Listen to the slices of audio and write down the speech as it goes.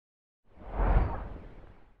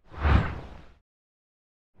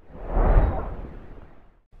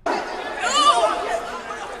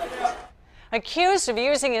Accused of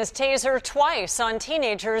using his taser twice on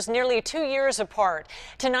teenagers nearly 2 years apart.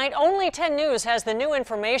 Tonight, only 10 News has the new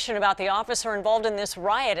information about the officer involved in this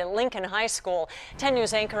riot at Lincoln High School. 10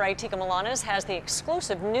 News anchor Itika Milanes has the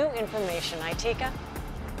exclusive new information. Itika?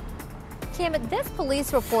 Kim, this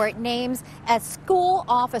police report names a school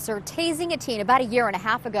officer tasing a teen about a year and a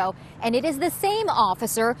half ago, and it is the same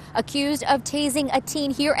officer accused of tasing a teen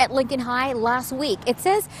here at Lincoln High last week. It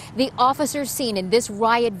says the officer seen in this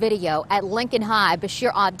riot video at Lincoln High,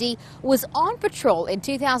 Bashir Abdi, was on patrol in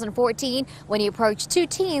 2014 when he approached two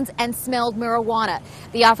teens and smelled marijuana.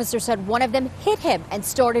 The officer said one of them hit him and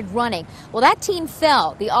started running. Well, that teen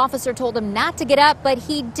fell. The officer told him not to get up, but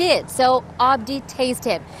he did, so Abdi tased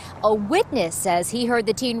him. A witness says he heard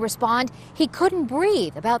the teen respond. He couldn't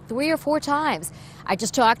breathe about 3 or 4 times. I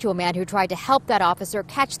just talked to a man who tried to help that officer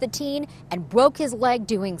catch the teen and broke his leg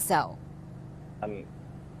doing so.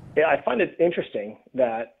 Yeah, I find it interesting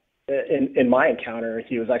that in my encounter,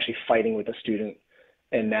 he was actually fighting with a student.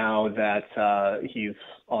 And now that he's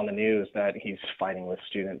on the news, that he's fighting with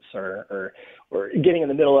students or getting in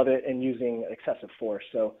the middle of it and using excessive force.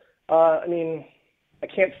 So, I mean, I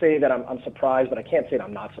can't say that I'm surprised, but I can't say that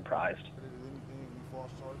I'm not surprised.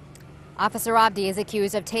 Officer Abdi is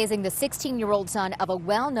accused of tasing the 16-year-old son of a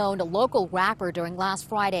well-known local rapper during last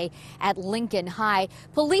Friday at Lincoln High.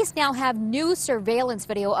 Police now have new surveillance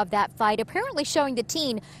video of that fight, apparently showing the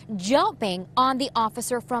teen jumping on the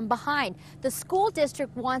officer from behind. The school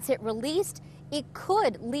district wants it released. It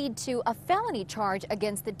could lead to a felony charge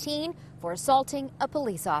against the teen for assaulting a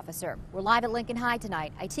police officer. We're live at Lincoln High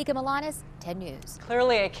tonight. Itika Milanes, 10 News.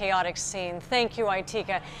 Clearly a chaotic scene. Thank you,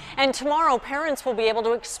 Itika. And tomorrow, parents will be able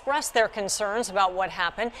to express their concerns about what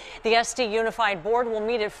happened. The SD Unified Board will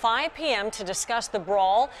meet at 5 p.m. to discuss the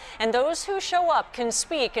brawl, and those who show up can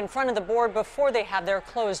speak in front of the board before they have their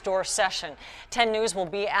closed-door session. 10 News will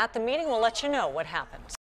be at the meeting. We'll let you know what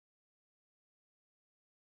happens.